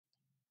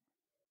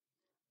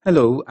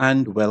Hello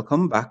and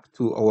welcome back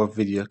to our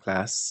video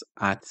class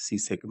at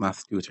CSEC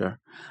Math Tutor.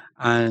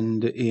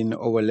 And in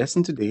our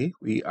lesson today,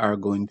 we are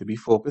going to be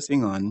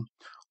focusing on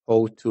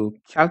how to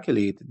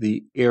calculate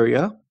the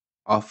area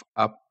of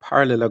a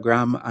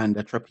parallelogram and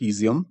a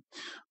trapezium.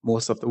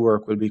 Most of the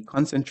work will be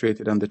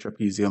concentrated on the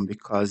trapezium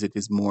because it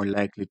is more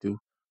likely to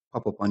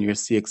pop up on your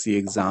CXC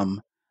exam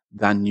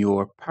than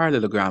your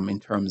parallelogram in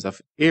terms of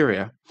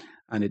area,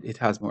 and it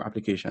has more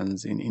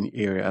applications in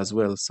area as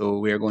well. So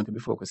we are going to be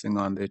focusing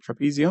on the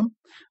trapezium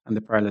and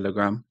the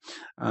parallelogram.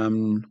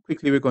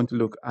 Quickly, we're going to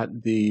look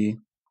at the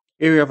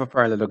area of a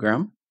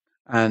parallelogram,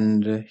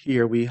 and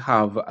here we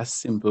have a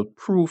simple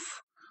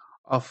proof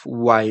of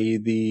why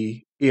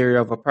the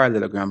area of a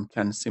parallelogram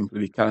can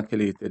simply be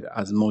calculated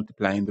as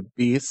multiplying the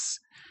base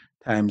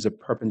times the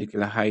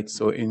perpendicular height.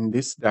 So in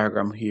this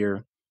diagram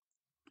here,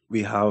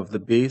 we have the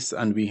base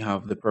and we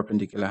have the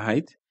perpendicular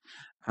height,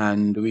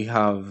 and we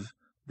have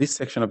this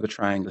section of the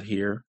triangle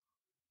here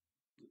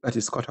that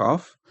is cut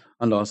off,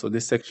 and also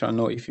this section.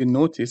 Now, if you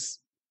notice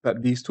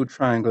that these two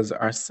triangles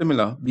are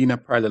similar, being a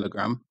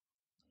parallelogram,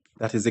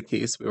 that is the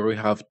case where we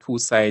have two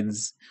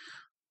sides,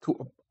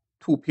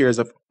 two pairs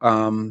of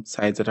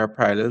sides that are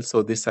parallel.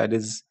 So this side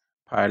is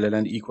parallel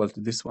and equal to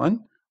this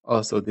one.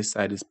 Also, this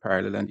side is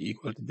parallel and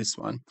equal to this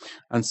one.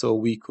 And so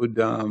we could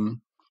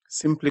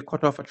simply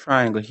cut off a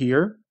triangle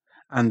here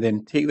and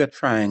then take that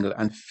triangle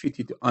and fit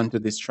it onto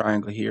this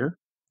triangle here,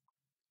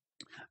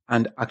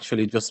 and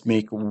actually just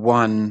make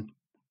one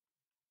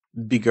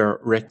bigger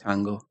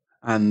rectangle,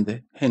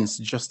 and hence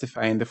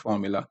justifying the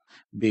formula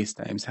base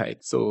times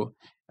height. So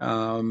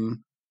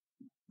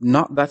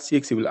not that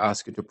CXC will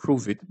ask you to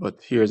prove it, but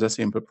here's a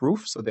simple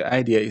proof. So the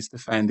idea is to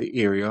find the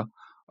area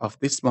of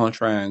this small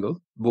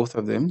triangle, both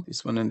of them,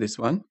 this one and this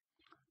one.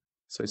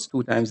 So it's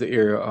 2 times the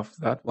area of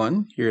that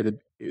one. Here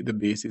the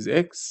base is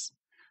x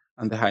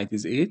and the height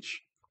is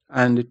h.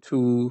 And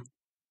to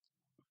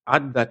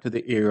add that to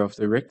the area of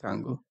the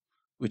rectangle,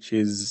 which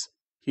is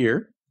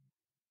here,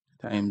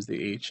 times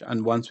the h.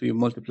 And once we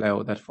multiply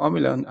out that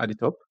formula and add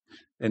it up,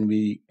 then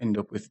we end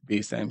up with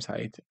base times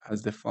height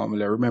as the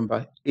formula.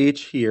 Remember,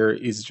 h here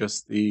is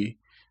just the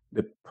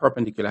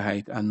perpendicular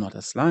height and not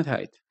a slant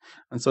height.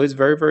 And so it's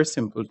very, very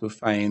simple to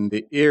find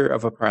the area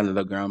of a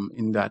parallelogram,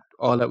 in that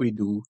all that we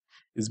do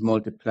is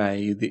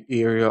multiply the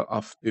area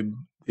of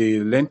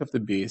the length of the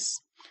base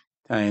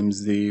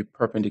times the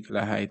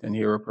perpendicular height. And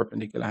here our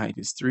perpendicular height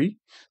is 3.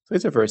 So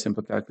it's a very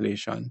simple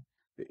calculation.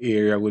 The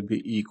area would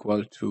be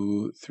equal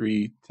to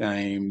 3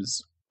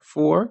 times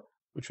 4,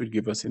 which would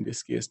give us, in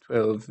this case,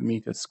 12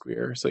 meters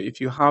square. So if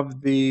you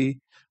have the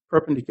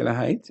perpendicular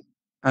height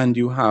and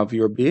you have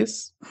your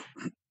base,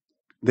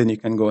 then you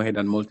can go ahead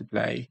and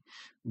multiply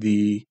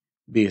the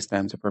base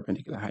times the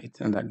perpendicular height,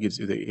 and that gives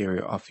you the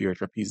area of your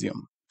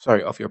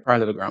of your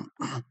parallelogram.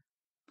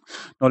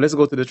 Now let's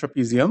go to the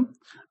trapezium,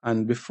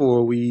 and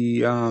before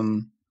we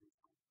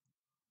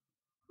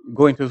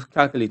go into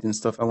calculating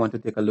stuff, I want to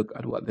take a look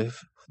at what the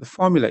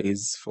formula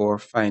is for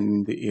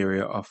finding the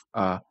area of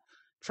a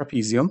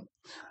trapezium.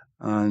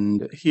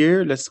 And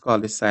here, let's call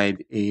this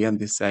side A and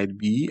this side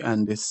B,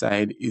 and this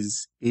side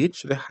is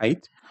H, the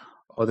height,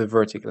 or the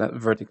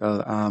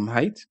vertical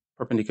height,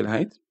 perpendicular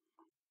height.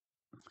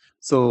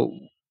 So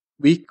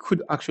we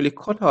could actually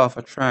cut off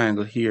a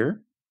triangle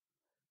here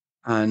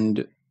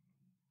and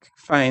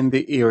find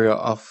the area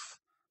of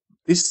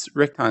this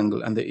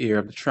rectangle and the area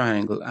of the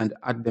triangle and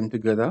add them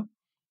together.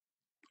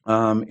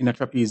 In a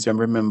trapezium,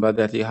 remember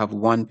that you have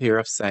one pair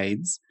of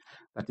sides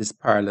that is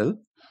parallel.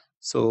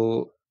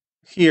 So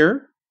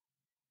here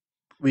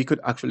we could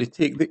actually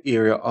take the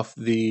area of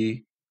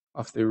the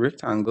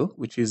rectangle,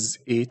 which is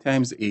A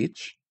times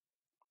H,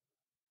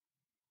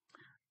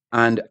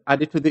 and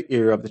add it to the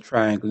area of the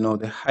triangle. Now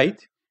the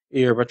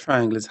area of a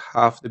triangle is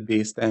half the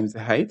base times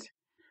the height,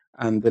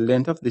 and the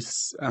length of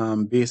this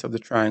base of the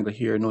triangle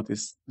here,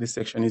 notice this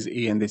section is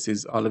A and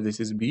all of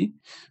this is B.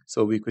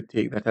 So we could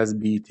take that as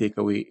B, take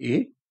away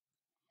A.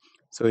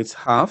 So it's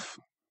half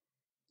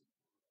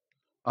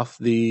of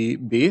the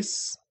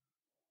base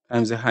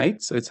times the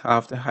height. So it's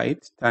half the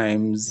height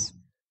times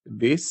the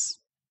base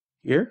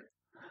here.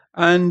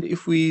 And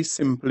if we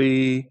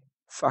simply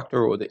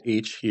factor out the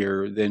h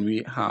here, then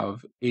we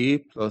have a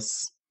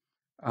plus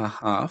a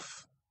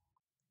half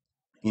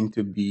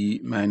into b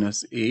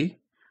minus a.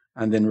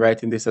 And then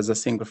writing this as a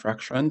single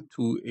fraction,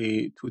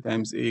 2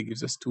 times a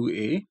gives us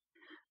 2a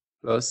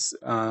plus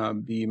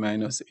b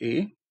minus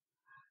a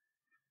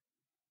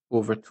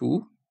over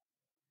 2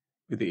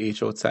 with the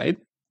h outside.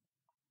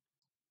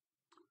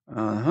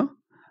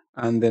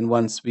 And then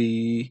once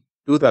we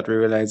do that, we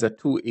realize that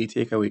 2a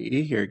take away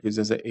a here gives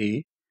us a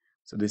a.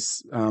 So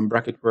this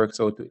bracket works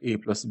out to a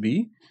plus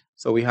b.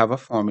 So we have a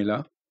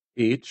formula,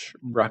 h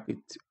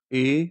bracket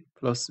a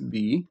plus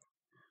b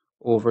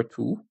over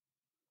 2.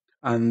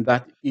 And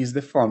that is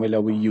the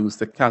formula we use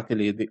to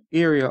calculate the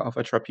area of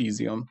a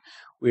trapezium,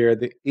 where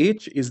the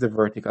h is the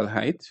vertical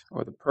height,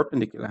 or the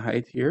perpendicular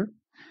height here,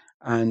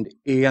 and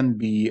a and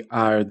b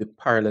are the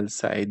parallel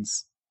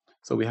sides.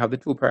 So we have the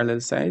two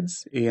parallel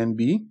sides, a and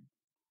b.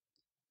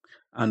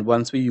 And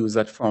once we use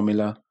that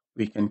formula,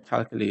 we can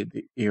calculate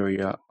the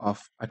area of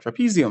a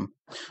trapezium.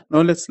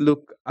 Now let's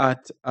look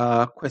at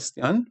a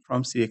question from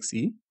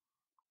CXC.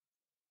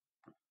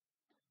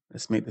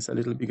 Let's make this a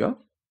little bigger.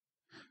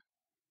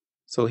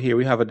 So here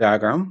we have a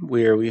diagram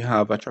where we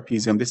have a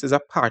trapezium. This is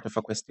a part of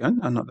a question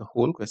and not the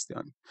whole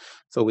question.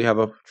 So we have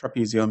a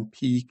trapezium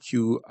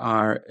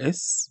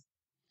PQRS,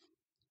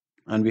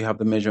 and we have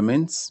the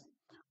measurements.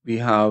 We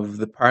have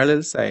the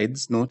parallel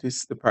sides. Notice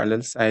the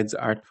parallel sides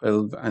are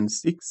 12 and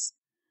 6,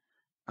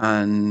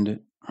 and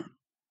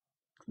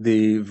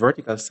the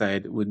vertical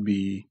side would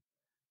be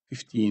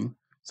 15.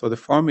 So the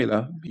formula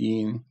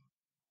being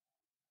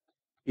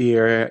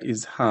area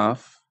is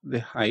half the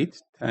height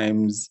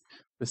times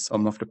the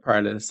sum of the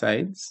parallel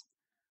sides.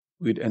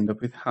 We'd end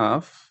up with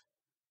half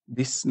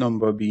this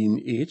number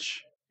being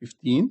h,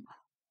 15,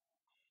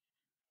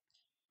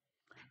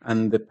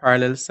 and the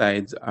parallel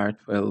sides are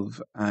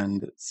 12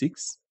 and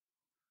 6.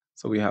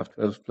 So we have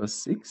 12 plus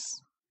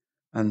 6,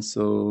 and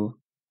so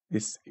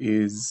this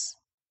is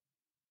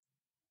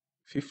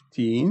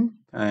 15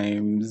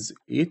 times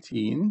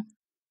 18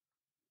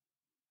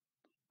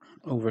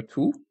 over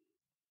 2,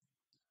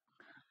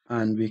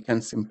 and we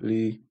can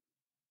simply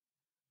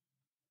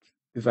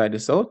divide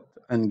this out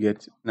and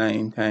get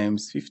 9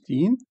 times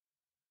 15,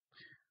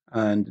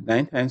 and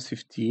 9 times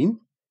 15,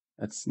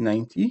 that's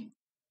 90,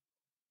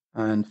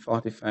 and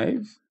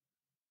 45,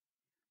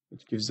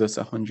 which gives us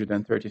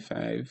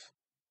 135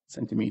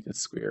 centimeters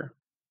square.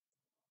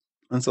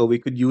 And so we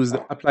could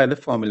apply the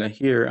formula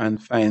here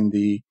and find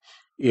the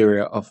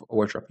area of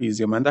our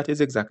trapezium, and that is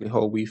exactly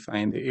how we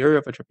find the area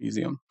of a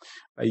trapezium,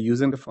 by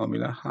using the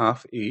formula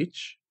half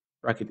h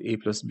bracket a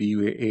plus b,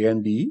 where a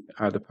and b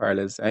are the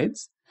parallel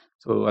sides.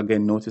 So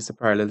again, notice the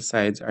parallel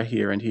sides are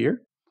here and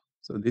here.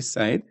 So this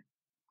side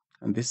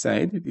and this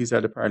side, these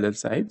are the parallel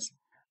sides,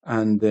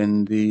 and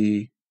then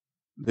the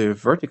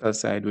vertical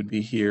side would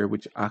be here,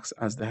 which acts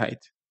as the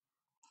height.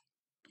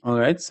 All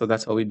right, so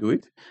that's how we do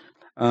it.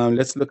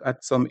 Let's look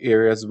at some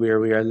areas where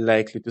we are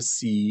likely to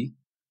see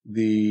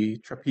the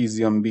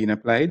trapezium being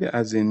applied,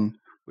 as in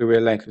where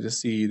we're likely to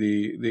see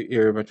the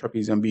area of a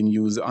trapezium being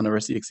used on our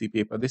CXC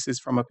paper. This is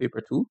from a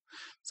paper 2,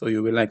 so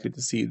you will likely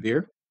to see it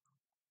there.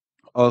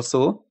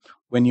 Also,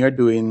 when you're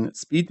doing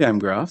speed time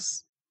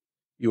graphs,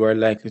 you are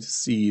likely to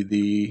see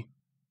the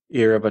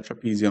area of a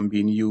trapezium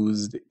being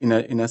used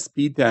in a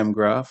speed time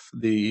graph.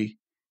 The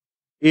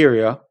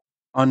area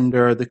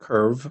under the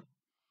curve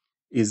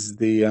is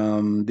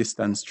the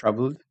distance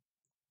traveled.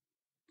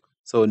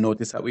 So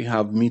notice that we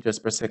have meters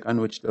per second,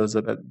 which tells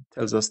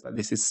us that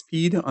this is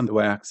speed on the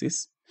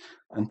y-axis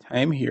and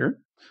time here.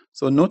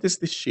 So notice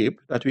the shape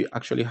that we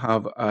actually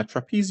have a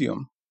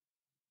trapezium.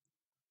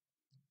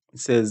 It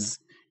says,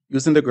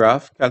 using the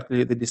graph,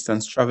 calculate the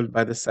distance traveled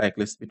by the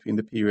cyclist between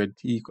the period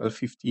t equal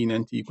 15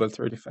 and t equal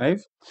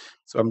 35.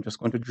 So I'm just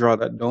going to draw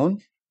that down.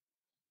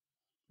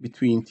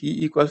 Between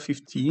t equal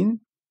 15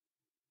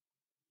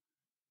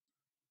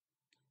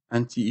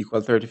 and t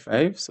equal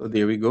 35. So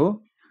there we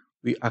go.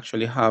 We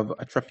actually have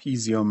a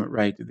trapezium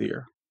right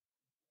there.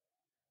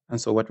 And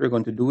so what we're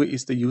going to do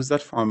is to use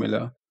that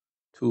formula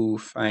to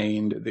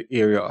find the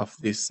area of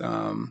this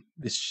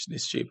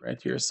this shape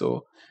right here.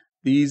 So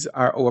these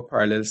are our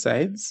parallel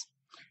sides.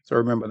 So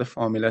remember, the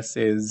formula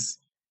says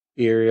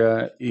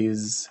area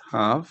is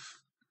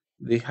half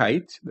the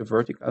height, the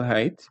vertical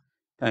height,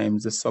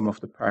 times the sum of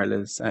the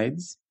parallel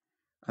sides.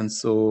 And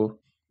so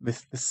the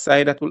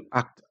side that will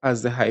act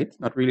as the height,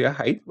 not really a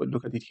height, but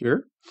look at it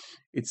here.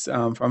 It's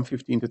from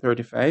 15 to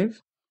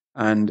 35.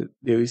 And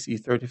there we see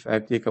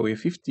 35 take away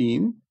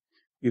 15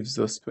 gives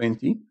us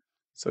 20.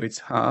 So it's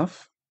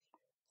half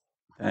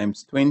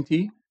times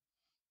 20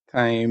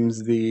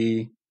 times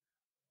the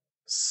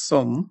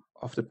sum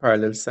of the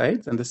parallel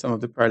sides. And the sum of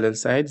the parallel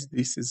sides,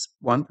 this is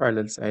one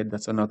parallel side,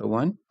 that's another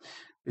one.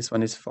 This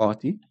one is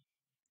 40,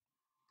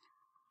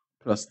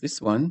 plus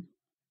this one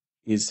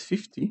is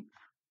 50.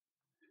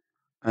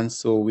 And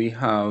so we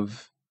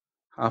have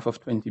half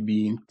of 20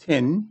 being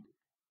 10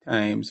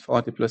 times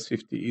 40 plus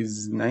 50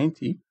 is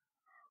 90.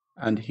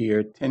 And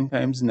here 10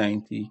 times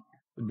 90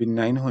 would be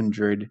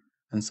 900.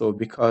 And so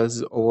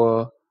because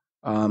our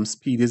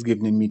speed is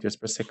given in meters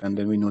per second,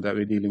 then we know that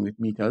we're dealing with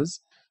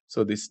meters.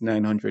 So this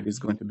 900 is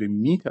going to be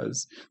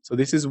meters. So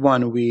this is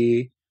one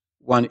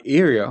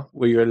area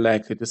where you're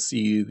likely to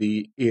see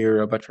the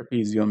area of a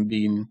trapezium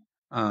being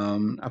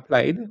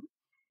applied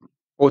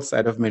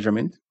outside of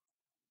measurement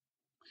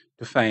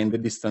to find the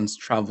distance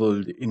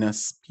traveled in a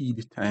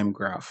speed time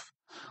graph.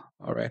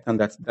 All right, and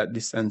that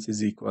distance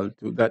is equal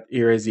to, that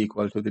area is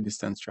equal to the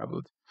distance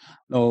traveled.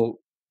 Now,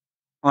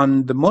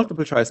 on the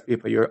multiple choice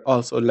paper, you're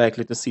also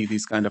likely to see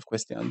these kind of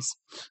questions.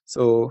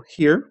 So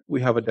here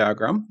we have a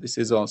diagram. This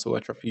is also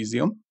a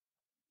trapezium.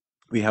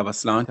 We have a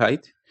slant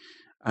height,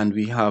 and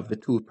we have the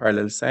two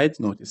parallel sides.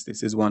 Notice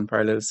this is one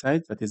parallel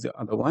side, that is the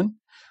other one.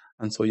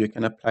 And so you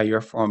can apply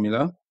your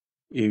formula.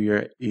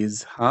 Area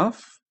is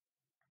half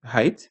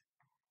height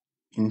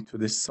into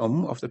the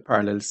sum of the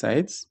parallel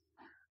sides,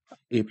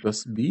 a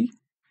plus b.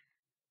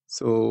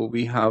 So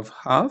we have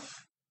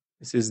half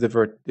This is the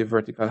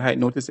vertical height.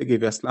 Notice they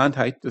gave you a slant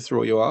height to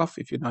throw you off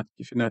if you're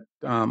not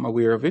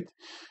aware of it.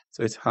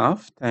 So it's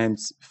half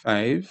times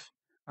 5,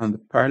 and the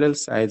parallel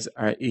sides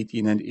are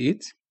 18 and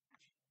 8.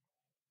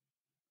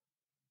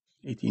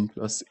 18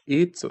 plus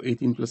 8, so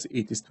 18 plus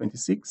 8 is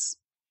 26.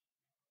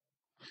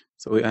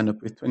 So we end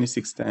up with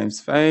 26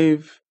 times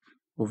 5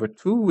 over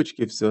 2, which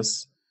gives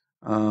us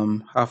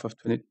half of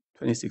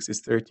 26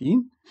 is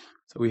 13.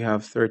 So we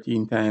have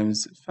 13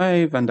 times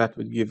 5, and that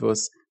would give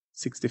us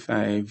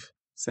 65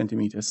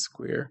 centimeters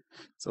square.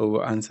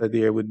 So answer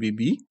there would be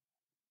B.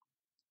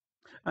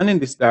 And in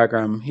this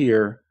diagram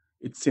here,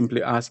 it's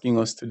simply asking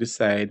us to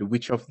decide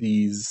which of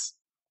these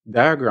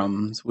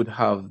diagrams would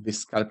have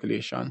this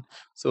calculation.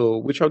 So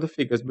which of the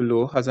figures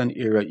below has an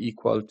area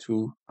equal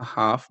to a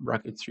half,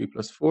 bracket 3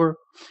 plus 4,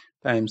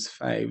 times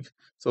 5.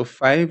 So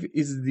 5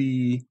 is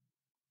the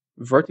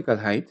vertical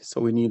height.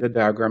 So we need a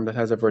diagram that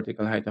has a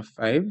vertical height of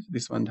 5.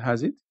 This one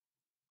has it.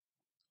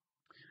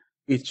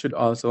 It should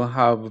also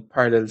have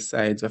parallel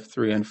sides of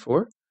 3 and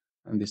 4.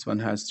 And this one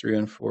has 3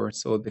 and 4.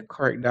 So the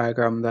correct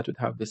diagram that would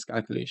have this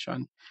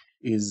calculation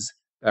is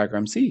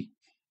diagram C.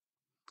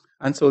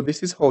 And so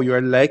this is how you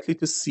are likely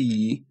to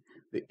see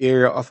the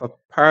area of a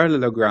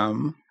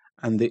parallelogram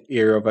and the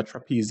area of a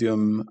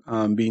trapezium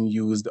being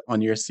used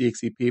on your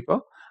CXC paper.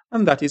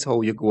 And that is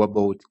how you go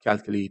about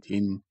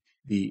calculating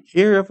the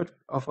area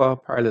of a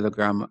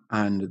parallelogram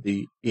and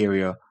the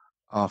area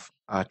of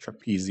a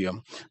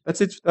trapezium.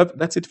 That's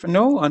it for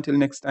now. Until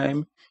next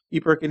time,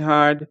 keep working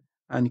hard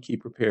and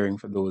keep preparing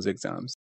for those exams.